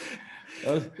fuck.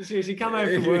 Seriously, come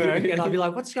home from work and I'd be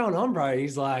like, what's going on, bro?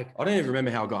 He's like, I don't even remember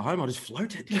how I got home. I just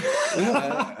floated.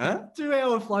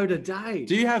 2-hour float a day.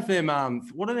 Do you have them?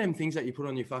 What are them things that you put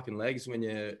on your fucking legs when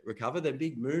you recover? They're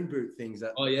big moon boot things. Do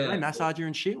they massage you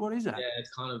and shit? What is that? Yeah,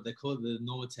 it's they're called the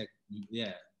Normatec,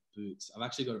 boots. I've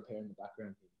actually got a pair in the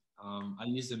background here. I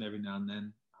use them every now and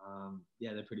then.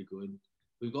 They're pretty good.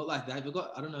 We've got like that.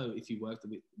 I don't know if you worked.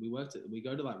 We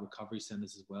go to like recovery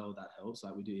centers as well. That helps.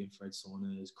 Like we do infrared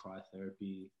saunas,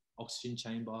 cryotherapy, oxygen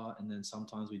chamber, and then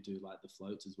sometimes we do like the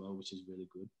floats as well, which is really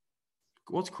good.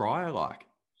 What's cryo like?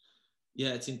 Yeah,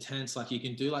 it's intense. Like you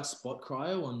can do like spot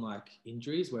cryo on like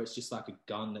injuries where it's just like a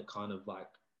gun that kind of like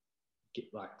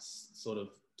sort of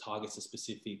targets a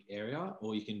specific area,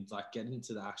 or you can like get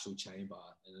into the actual chamber,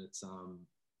 and it's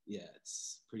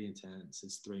it's pretty intense.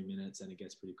 It's 3 minutes and it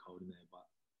gets pretty cold in there, but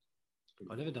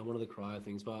I've never done one of the cryo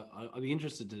things, but I'd be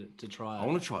interested to try it. I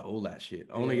want to try all that shit.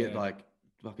 I want to get like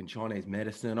fucking Chinese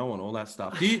medicine. I want all that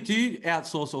stuff. Do you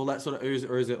outsource all that sort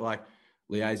of, or is it like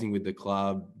liaising with the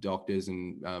club, doctors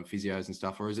and physios and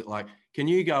stuff? Or is it like, can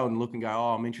you go and look and go,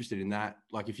 oh, I'm interested in that?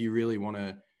 Like if you really want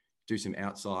to do some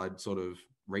outside sort of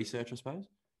research, I suppose?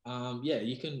 Yeah,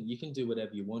 you can do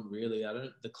whatever you want, really.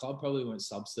 The club probably won't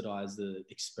subsidize the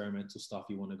experimental stuff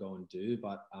you want to go and do,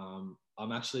 but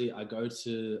I go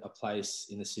to a place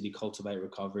in the city, Cultivate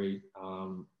Recovery,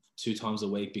 2 times a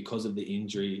week because of the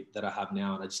injury that I have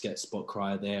now, and I just get spot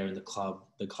cryo there, and the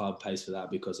club pays for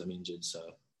that because I'm injured. So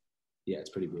yeah, it's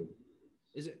pretty good.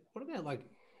 What about like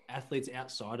athletes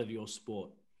outside of your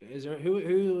sport? Is there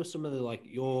who are some of the like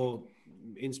your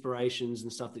inspirations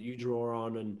and stuff that you draw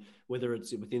on, and whether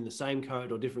it's within the same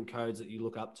code or different codes that you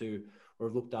look up to or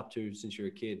have looked up to since you're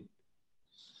a kid?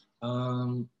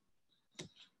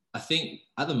 I think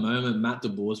at the moment, Matt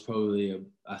DeBoer is probably,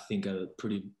 a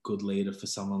pretty good leader for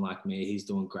someone like me. He's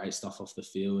doing great stuff off the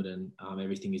field, and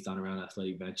everything he's done around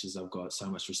Athletic Ventures, I've got so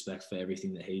much respect for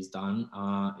everything that he's done.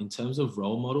 In terms of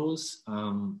role models,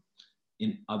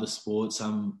 in other sports,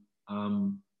 I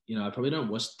probably don't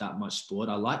watch that much sport.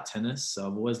 I like tennis, so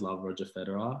I've always loved Roger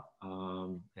Federer.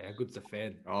 Yeah, good's the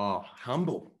Fed. Oh,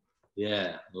 humble.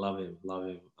 Yeah, love him.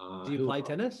 Do you play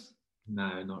tennis?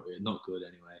 No, not really. Not good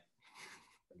anyway.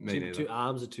 Two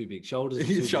arms are too big. Shoulders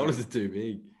are too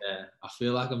big. Yeah, I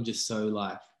feel like I'm just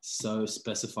so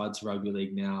specified to rugby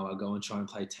league now. I go and try and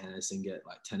play tennis and get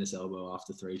like tennis elbow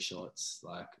after 3 shots.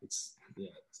 Like it's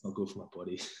not good for my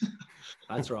body.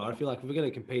 That's right. I feel like if we're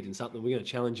going to compete in something, we're going to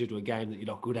challenge you to a game that you're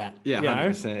not good at. Yeah,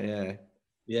 100%.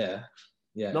 Yeah.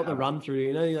 Not the run through.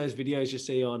 You know those videos you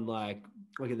see on like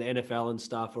in the NFL and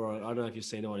stuff, or I don't know if you've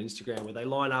seen it on Instagram, where they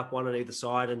line up one on either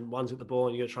side and one's got the ball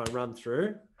and you got to try and run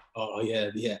through. Oh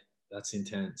yeah, that's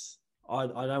intense. I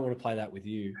don't want to play that with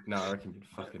you. No, I reckon you'd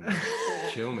fucking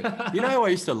chill me. You know who I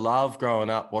used to love growing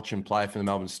up watching play for the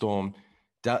Melbourne Storm?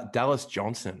 Dallas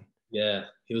Johnson. Yeah,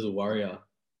 he was a warrior.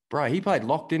 Bro, he played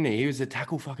lock, didn't he? He was a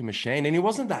tackle fucking machine, and he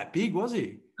wasn't that big, was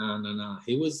he? No.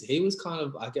 He was kind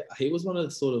of he was one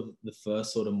of the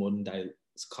first sort of modern day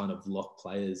kind of lock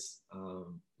players.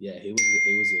 Yeah, he was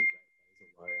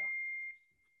a warrior.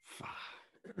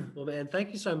 Well, man,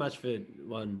 thank you so much for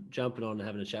jumping on and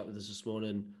having a chat with us this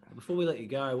morning. Before we let you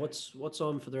go, what's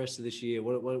on for the rest of this year?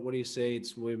 What do you see?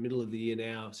 We're middle of the year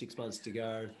now, 6 months to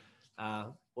go.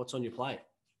 What's on your plate?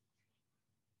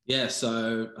 Yeah,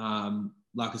 so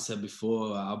like I said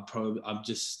before, I'll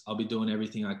be doing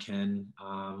everything I can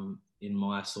in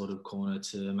my sort of corner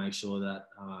to make sure that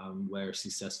we're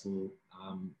successful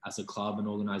as a club and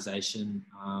organisation.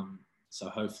 So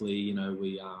hopefully,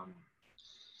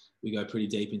 we go pretty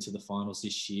deep into the finals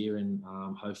this year, and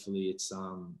hopefully it's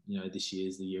this year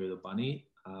is the year of the bunny,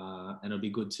 and it'll be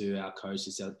good to our coach.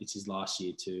 It's his last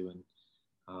year too,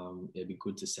 and it'd be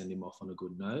good to send him off on a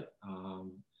good note.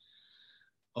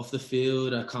 Off the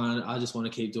field, I just want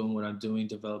to keep doing what I'm doing,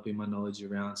 developing my knowledge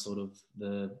around sort of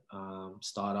the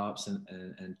startups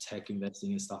and tech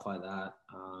investing and stuff like that.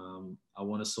 I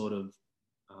want to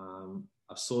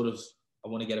I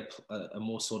want to get a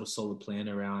more sort of solid plan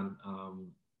around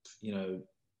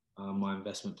my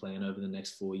investment plan over the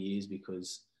next 4 years,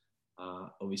 because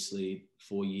obviously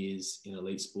 4 years in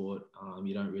elite sport,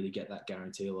 you don't really get that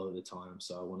guarantee a lot of the time.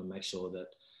 So I want to make sure that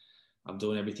I'm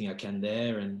doing everything I can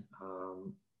there. And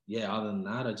other than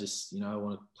that, I just, I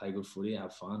want to play good footy,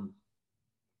 have fun.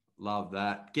 Love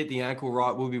that. Get the ankle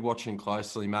right. We'll be watching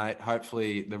closely, mate.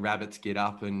 Hopefully the Rabbits get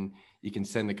up and you can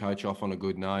send the coach off on a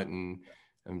good note and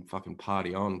fucking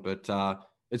party on. But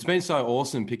it's been so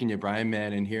awesome picking your brain,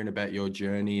 man, and hearing about your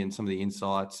journey and some of the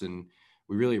insights. And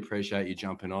we really appreciate you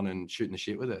jumping on and shooting the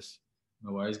shit with us.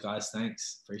 No worries, guys.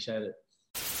 Thanks. Appreciate it.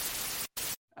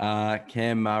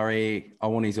 Cam Murray, I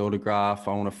want his autograph.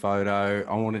 I want a photo.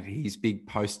 I wanted his big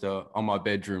poster on my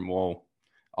bedroom wall.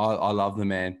 I love the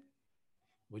man.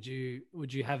 Would you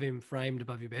have him framed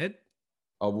above your bed?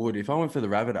 I would. If I went for the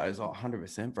Rabbitohs,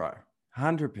 100%, bro.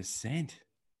 100%.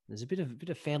 There's a bit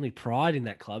of family pride in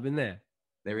that club, isn't there?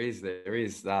 There is.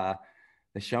 They're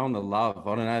showing the love.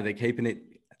 I don't know. They're keeping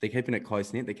it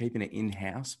close knit. They're keeping it in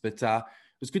house. But it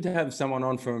was good to have someone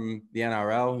on from the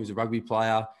NRL who's a rugby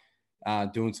player,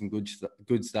 doing some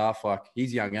good stuff. Like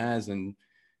he's young as, and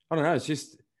I don't know.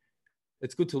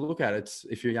 It's good to look at. It's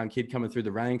if you're a young kid coming through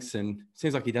the ranks, and it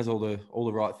seems like he does all the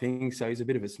right things. So he's a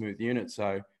bit of a smooth unit.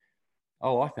 So I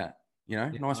like that.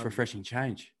 Nice refreshing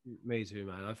change. Me too,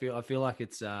 mate. I feel like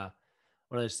it's one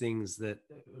of those things that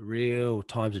real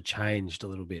times have changed a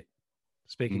little bit.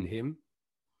 Speaking to him,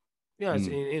 it's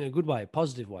in a good way,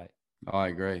 positive way. I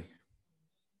agree.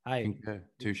 Hey,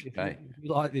 touche. If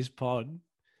you like this pod,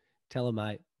 tell a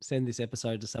mate. Send this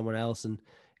episode to someone else. And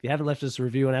if you haven't left us a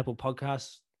review on Apple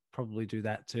Podcasts, probably do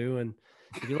that too. And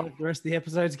If you like the rest of the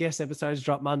episodes, guest episodes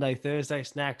drop Monday, Thursday,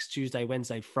 snacks Tuesday,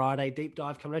 Wednesday, Friday. Deep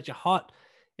dive coming at you hot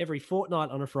every fortnight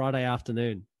on a Friday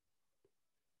afternoon.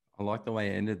 I like the way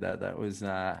you ended that. That was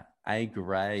A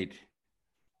grade.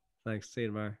 Thanks. See you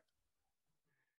tomorrow.